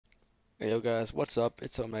Hey yo guys, what's up?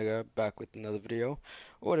 It's Omega back with another video,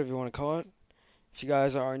 or whatever you want to call it. If you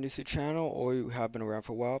guys are new to the channel or you have been around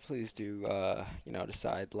for a while, please do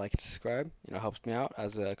decide like and subscribe. Helps me out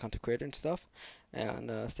as a content creator and stuff.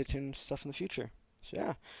 And stay tuned for stuff in the future. So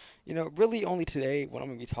yeah, really only today what I'm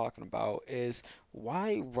gonna be talking about is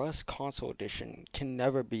why Rust Console Edition can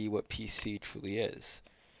never be what PC truly is.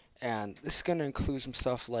 And this is going to include some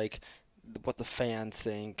stuff like what the fans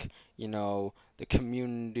think, the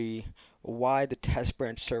community, why the test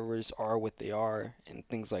branch servers are what they are, and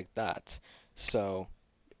things like that. So,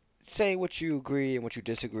 say what you agree and what you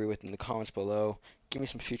disagree with in the comments below. Give me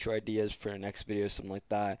some future ideas for the next video, something like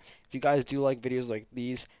that. If you guys do like videos like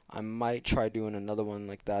these, I might try doing another one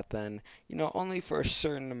like that then, only for a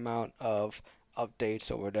certain amount of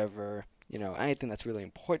updates or whatever, anything that's really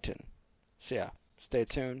important. So yeah, stay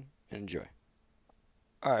tuned and enjoy.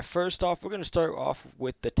 Alright, first off, we're going to start off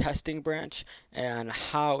with the testing branch and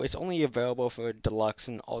how it's only available for Deluxe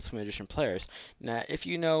and Ultimate Edition players. Now, if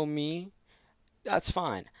you know me, that's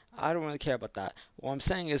fine. I don't really care about that. What I'm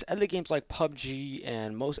saying is other games like PUBG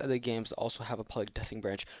and most other games also have a public testing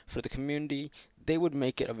branch for the community. They would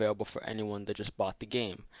make it available for anyone that just bought the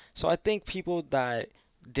game. So I think people that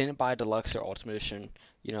didn't buy Deluxe or Ultimate Edition,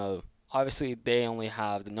 you know, obviously they only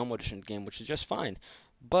have the normal edition game, which is just fine.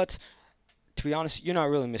 But to be honest, you're not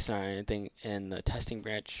really missing out on anything in the testing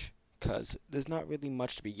branch because there's not really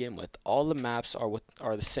much to begin with. All the maps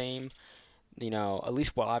are the same. At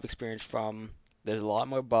least what I've experienced from. There's a lot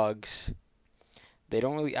more bugs. They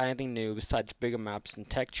don't really add anything new besides bigger maps and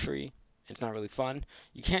tech tree. It's not really fun.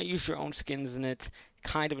 You can't use your own skins in it.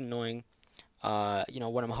 Kind of annoying.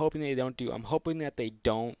 What I'm hoping they don't do, I'm hoping that they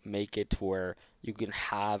don't make it to where you can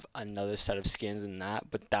have another set of skins in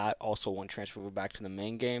that, but that also won't transfer back to the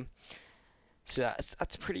main game. So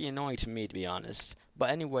that's pretty annoying to me, to be honest.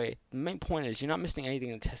 But anyway, the main point is you're not missing anything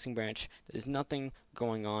in the testing branch. There's nothing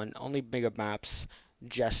going on. Only bigger maps,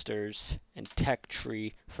 gestures, and tech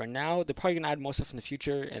tree. For now, they're probably gonna add more stuff in the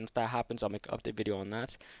future, and if that happens, I'll make an update video on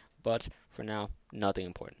that. But for now, nothing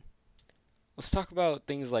important. Let's talk about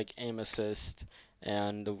things like aim assist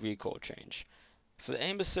and the recoil change. For the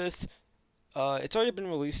aim assist, it's already been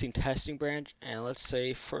released in testing branch, and let's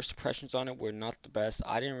say first impressions on it were not the best.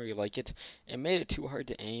 I didn't really like it. It made it too hard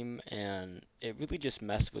to aim, and it really just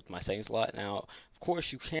messed with my settings a lot. Now, of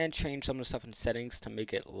course, you can change some of the stuff in settings to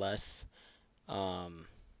make it less, um,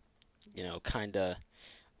 kind of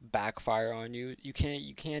backfire on you. You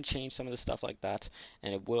can change some of the stuff like that,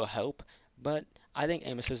 and it will help. But I think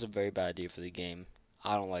aim assist is a very bad idea for the game.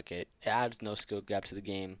 I don't like it. It adds no skill gap to the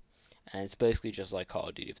game, and it's basically just like Call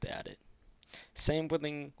of Duty if they add it. Same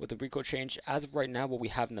thing with the recoil change. As of right now, what we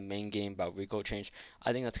have in the main game about recoil change,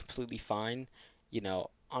 I think that's completely fine.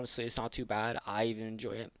 Honestly, it's not too bad. I even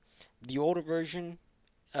enjoy it. The older version,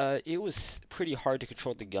 it was pretty hard to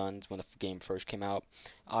control the guns when the game first came out.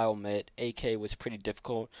 I'll admit, AK was pretty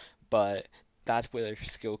difficult, but that's where their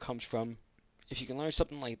skill comes from. If you can learn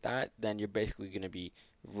something like that, then you're basically going to be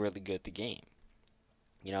really good at the game.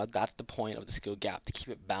 That's the point of the skill gap, to keep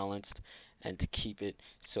it balanced and to keep it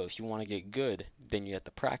so if you want to get good, then you have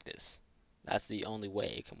to practice. That's the only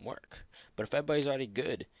way it can work. But if everybody's already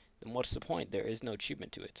good, then what's the point? There is no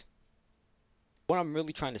achievement to it. What I'm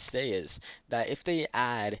really trying to say is that if they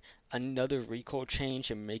add another recoil change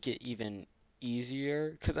and make it even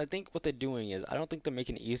easier, because I think what they're doing is, I don't think they're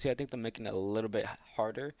making it easier, I think they're making it a little bit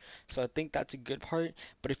harder. So I think that's a good part.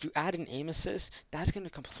 But if you add an aim assist, that's going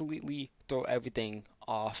to completely throw everything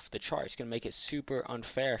off the chart. It's going to make it super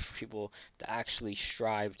unfair for people to actually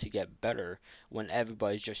strive to get better when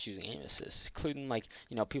everybody's just using aim assist, including like,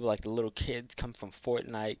 people like the little kids come from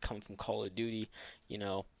Fortnite, come from Call of Duty, you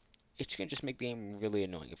know, it's going to just make the game really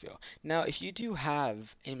annoying if you will. Now, if you do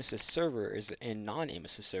have aim assist servers and non-aim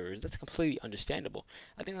assist servers, that's completely understandable.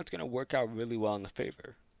 I think that's going to work out really well in the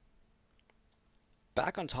favor.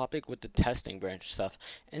 Back on topic with the testing branch stuff,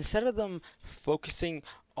 instead of them focusing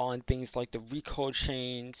on things like the recoil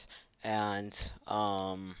chains and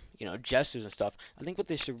gestures and stuff, I think what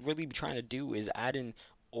they should really be trying to do is add in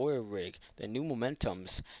oil rig, the new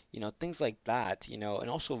momentums, things like that, and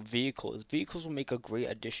also vehicles. Vehicles will make a great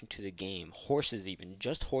addition to the game. Horses even,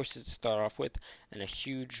 just horses to start off with, and a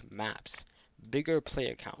huge maps, bigger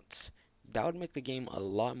player counts. That would make the game a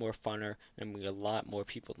lot more funner and bring a lot more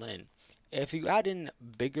people in. If you add in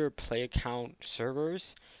bigger play account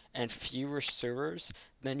servers and fewer servers,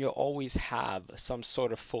 then you'll always have some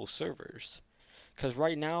sort of full servers. Because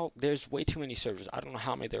right now, there's way too many servers. I don't know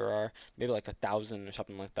how many there are. Maybe like 1,000 or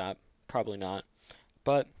something like that. Probably not.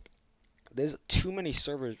 But there's too many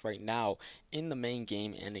servers right now in the main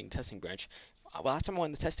game and in testing branch. Last time I went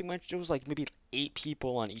on the testing bench, there was like maybe 8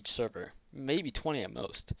 people on each server, maybe 20 at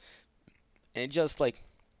most, and it just like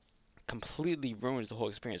completely ruins the whole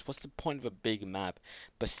experience. What's the point of a big map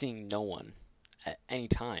but seeing no one at any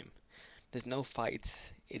time? There's no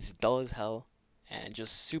fights. It's dull as hell and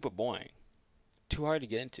just super boring. Too hard to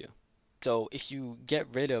get into. So if you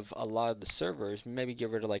get rid of a lot of the servers, maybe get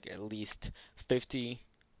rid of like at least 50,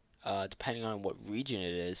 depending on what region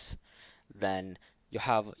it is, then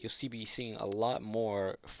be seeing a lot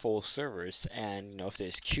more full servers. And if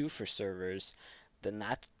there's queue for servers, then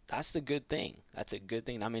that's the good thing. That's a good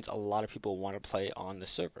thing. That means a lot of people want to play on the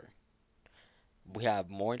server. We have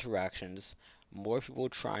more interactions, more people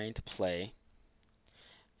trying to play,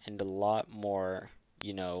 and a lot more,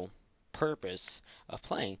 you know, purpose of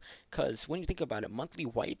playing. Because when you think about it, monthly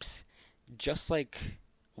wipes, just like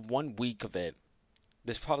 1 week of it,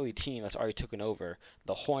 there's probably a team that's already taken over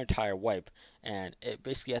the whole entire wipe, and it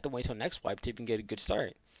basically have to wait till next wipe to even get a good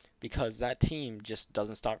start, because that team just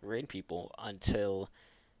doesn't stop raiding people until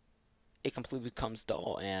it completely becomes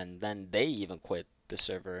dull, and then they even quit the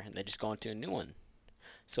server and they just go into a new one.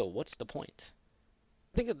 So what's the point?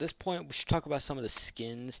 I think at this point we should talk about some of the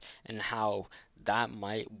skins and how that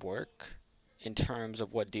might work in terms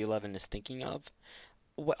of what D11 is thinking of.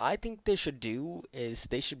 What I think they should do is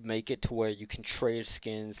they should make it to where you can trade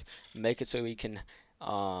skins, make it so you can,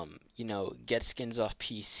 get skins off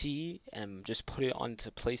PC and just put it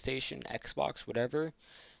onto PlayStation, Xbox, whatever.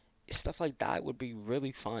 Stuff like that would be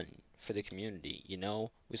really fun for the community.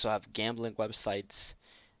 We still have gambling websites.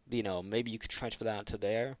 Maybe you could transfer that to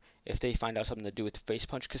there if they find out something to do with Face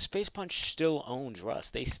Punch, because Face Punch still owns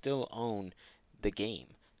Rust. They still own the game.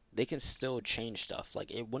 They can still change stuff.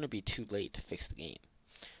 Like, it wouldn't be too late to fix the game.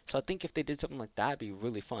 So I think if they did something like that, it'd be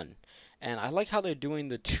really fun. And I like how they're doing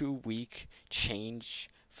the 2-week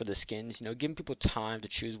change for the skins, giving people time to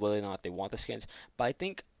choose whether or not they want the skins. But I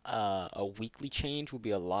think a weekly change would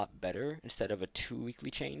be a lot better instead of a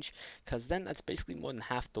 2-weekly change, because then that's basically more than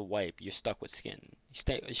half the wipe. You're stuck with skin.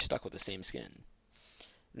 You're stuck with the same skin.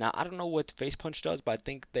 Now, I don't know what Face Punch does, but I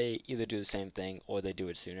think they either do the same thing or they do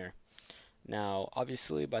it sooner. Now,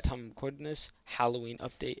 obviously, by the time I'm recording this, Halloween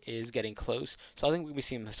update is getting close, so I think we'll be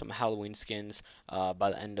seeing some Halloween skins by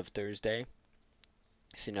the end of Thursday.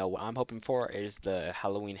 So, what I'm hoping for is the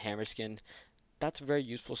Halloween hammer skin. That's a very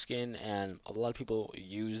useful skin, and a lot of people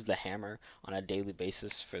use the hammer on a daily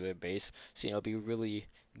basis for their base. So, it'll be a really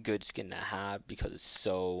good skin to have because it's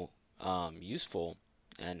so useful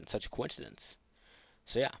and such a coincidence.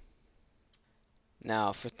 So, yeah.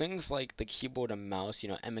 Now, for things like the keyboard and mouse,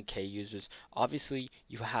 M and K users, obviously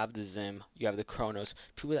you have the Zim, you have the Chronos.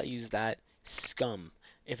 People that use that, scum.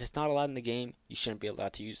 If it's not allowed in the game, you shouldn't be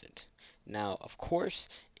allowed to use it. Now, of course,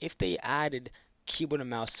 if they added keyboard and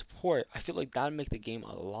mouse support, I feel like that would make the game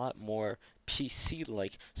a lot more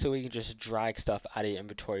PC-like, so we can just drag stuff out of your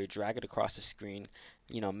inventory, drag it across the screen,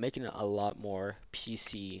 making it a lot more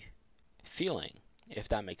PC feeling, if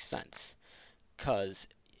that makes sense. Because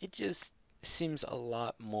it just seems a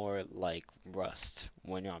lot more like Rust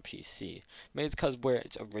when you're on PC. Maybe it's because where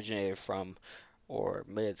it's originated from, or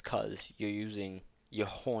maybe it's because you're using your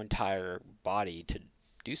whole entire body to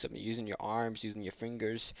do something. You're using your arms, using your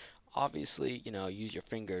fingers. Obviously, use your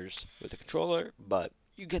fingers with the controller, but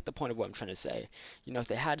you get the point of what I'm trying to say. If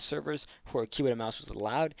they had servers where keyboard and mouse was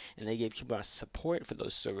allowed, and they gave keyboard and mouse support for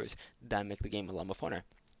those servers, that'd make the game a lot more funner.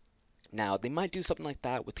 Now, they might do something like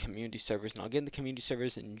that with community servers, and I'll get into community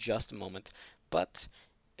servers in just a moment, but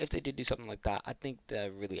if they did do something like that, I think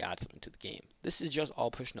that really adds something to the game. This is just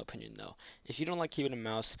all personal opinion, though. If you don't like keyboard and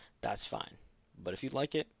mouse, that's fine. But if you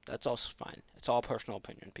like it, that's also fine. It's all personal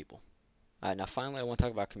opinion, people. Alright, now finally I want to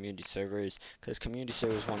talk about community servers, because community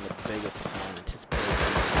servers is one of the biggest and anticipated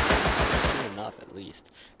soon enough, at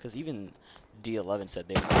least, because even D11 said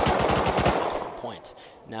they would at some point.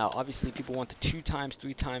 Now, obviously, people want the 2 times,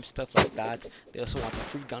 3 times, stuff like that. They also want the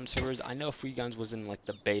free gun servers. I know free guns was in like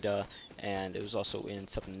the beta, and it was also in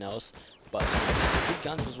something else, but free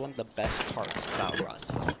guns was one of the best parts about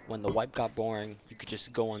Rust. When the wipe got boring, you could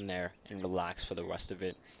just go in there and relax for the rest of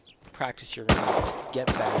it. Practice your round, get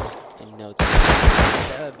better, and get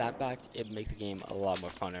that back, it'd make the game a lot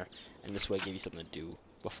more funner, and this way give you something to do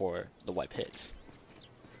before the wipe hits.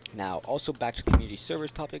 Now, also back to community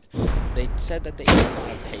servers topic, they said that they don't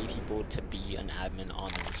want to pay people to be an admin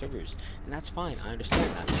on their servers, and that's fine, I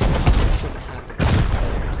understand that. You shouldn't have to pay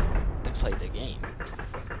players to play the game.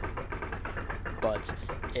 But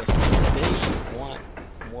if they want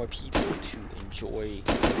more people to enjoy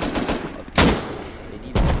a game, they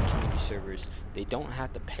need more community servers. They don't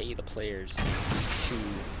have to pay the players to,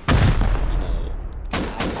 admin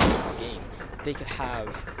the game. they could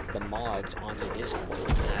have the mods on their Discord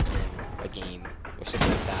admin a game or something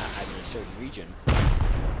like that, admin a certain region,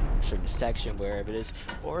 certain section, wherever it is,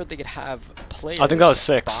 or they could have players I think that was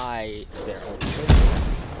 6. buy their own server.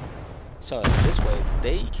 So this way,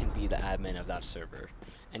 they can be the admin of that server,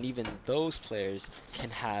 and even those players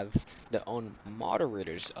can have their own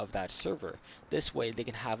moderators of that server. This way, they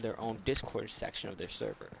can have their own Discord section of their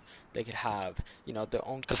server. They could have, you know, their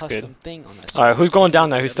own That's custom good. thing on that server. Alright, who's going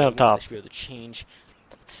down They there? can Who's do staying up whatever they want. top? They should be able to change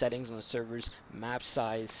settings on the servers, map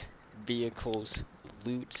size, vehicles,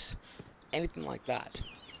 loot, anything like that.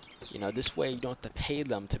 You know, this way you don't have to pay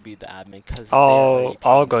them to be the admin, because they're already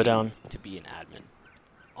I'll paying go you down. to be an admin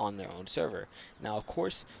on their own server. Now, of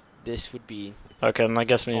course, this would be Okay, I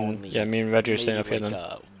guess only me and Reggie are staying maybe up here like then.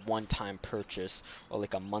 a one-time purchase or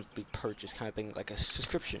like a monthly purchase kind of thing, like a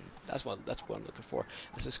subscription. That's what I'm looking for.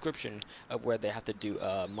 A subscription of where they have to do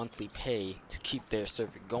a monthly pay to keep their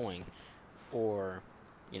server going, or,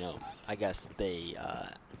 you know, I guess they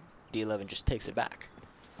D11 just takes it back.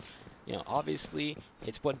 You know, obviously,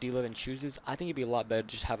 it's what D11 chooses. I think it'd be a lot better to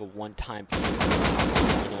just have a one-time pay.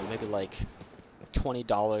 You know, maybe like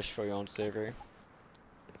 $20 for your own server,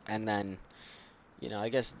 and then, you know, I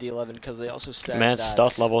guess D11, because they also said Man, that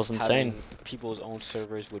stealth level is insane. having people's own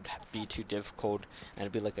servers would be too difficult, and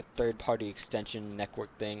it'd be like a third-party extension network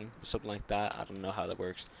thing, or something like that. I don't know how that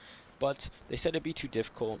works, but they said it'd be too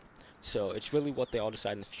difficult, so it's really what they all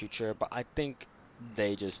decide in the future, but I think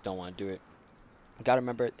they just don't want to do it. Gotta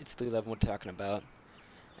remember, it's D11 we're talking about,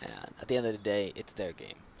 and at the end of the day, it's their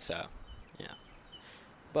game, so, yeah.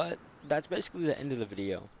 But that's basically the end of the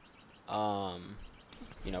video.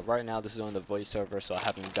 You know, right now this is on the voiceover, so I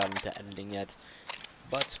haven't gotten to editing yet.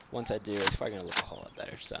 But once I do, it's probably gonna look a whole lot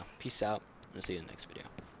better. So, peace out, and I'll see you in the next video.